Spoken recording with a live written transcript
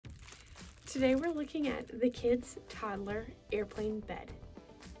Today we're looking at the kids' Toddler Airplane Bed.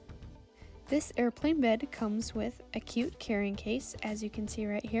 This airplane bed comes with a cute carrying case, as you can see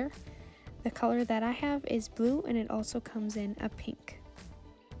right here. The color that I have is blue, and it also comes in a pink.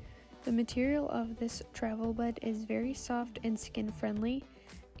 The material of this travel bed is very soft and skin friendly,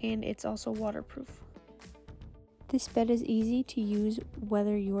 and it's also waterproof. This bed is easy to use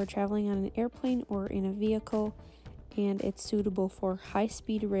whether you are traveling on an airplane or in a vehicle, and it's suitable for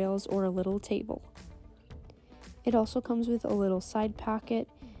high-speed rails or a little table. It also comes with a little side pocket,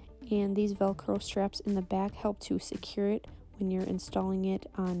 and these Velcro straps in the back help to secure it when you're installing it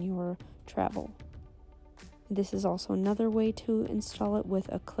on your travel. This is also another way to install it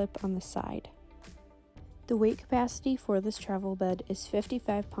with a clip on the side. The weight capacity for this travel bed is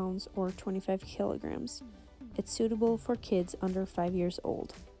 55 pounds or 25 kilograms. It's suitable for kids under 5 years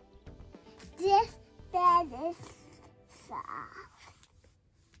old. This bed is soft.